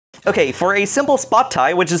Okay, for a simple spot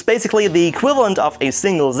tie, which is basically the equivalent of a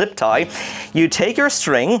single zip tie, you take your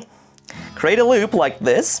string, create a loop like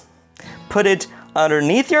this, put it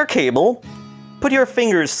underneath your cable, put your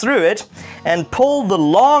fingers through it, and pull the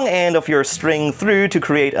long end of your string through to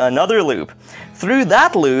create another loop. Through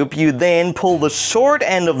that loop, you then pull the short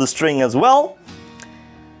end of the string as well,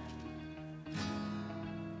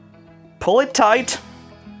 pull it tight,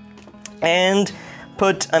 and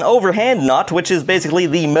put an overhand knot, which is basically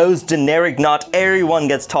the most generic knot everyone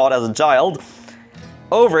gets taught as a child,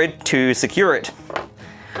 over it to secure it.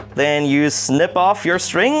 Then you snip off your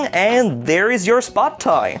string and there is your spot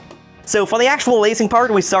tie. So for the actual lacing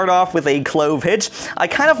part, we start off with a clove hitch. I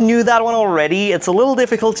kind of knew that one already. It's a little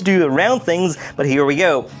difficult to do around things, but here we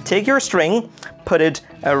go. Take your string, put it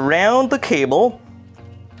around the cable,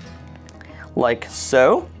 like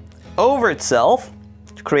so, over itself,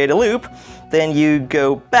 to create a loop. Then you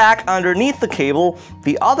go back underneath the cable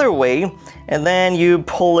the other way, and then you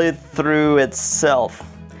pull it through itself.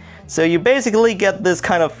 So you basically get this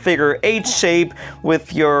kind of figure 8 shape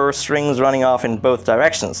with your strings running off in both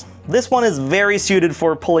directions. This one is very suited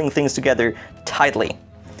for pulling things together tightly.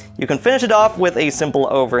 You can finish it off with a simple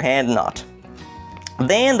overhand knot.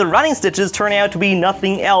 Then the running stitches turn out to be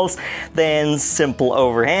nothing else than simple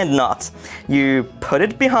overhand knots. You put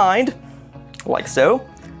it behind, like so,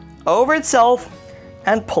 over itself,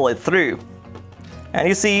 and pull it through. And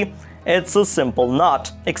you see, it's a simple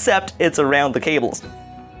knot, except it's around the cables.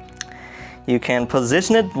 You can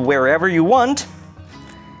position it wherever you want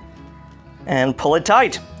and pull it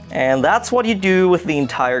tight. And that's what you do with the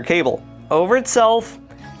entire cable. Over itself,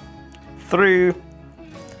 through,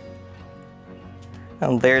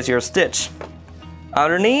 and there's your stitch.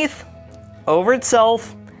 Underneath, over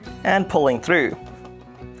itself, and pulling through.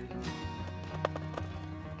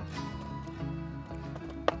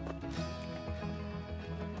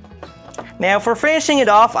 Now for finishing it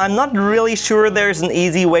off, I'm not really sure there's an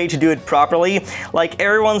easy way to do it properly. Like,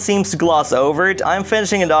 everyone seems to gloss over it. I'm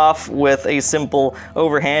finishing it off with a simple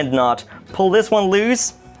overhand knot. Pull this one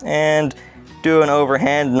loose and do an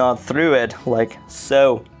overhand knot through it, like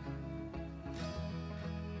so.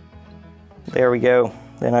 There we go.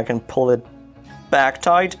 Then I can pull it back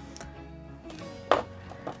tight.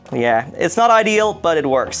 Yeah, it's not ideal, but it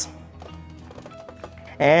works.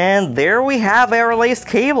 And there we have our laced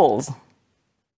cables.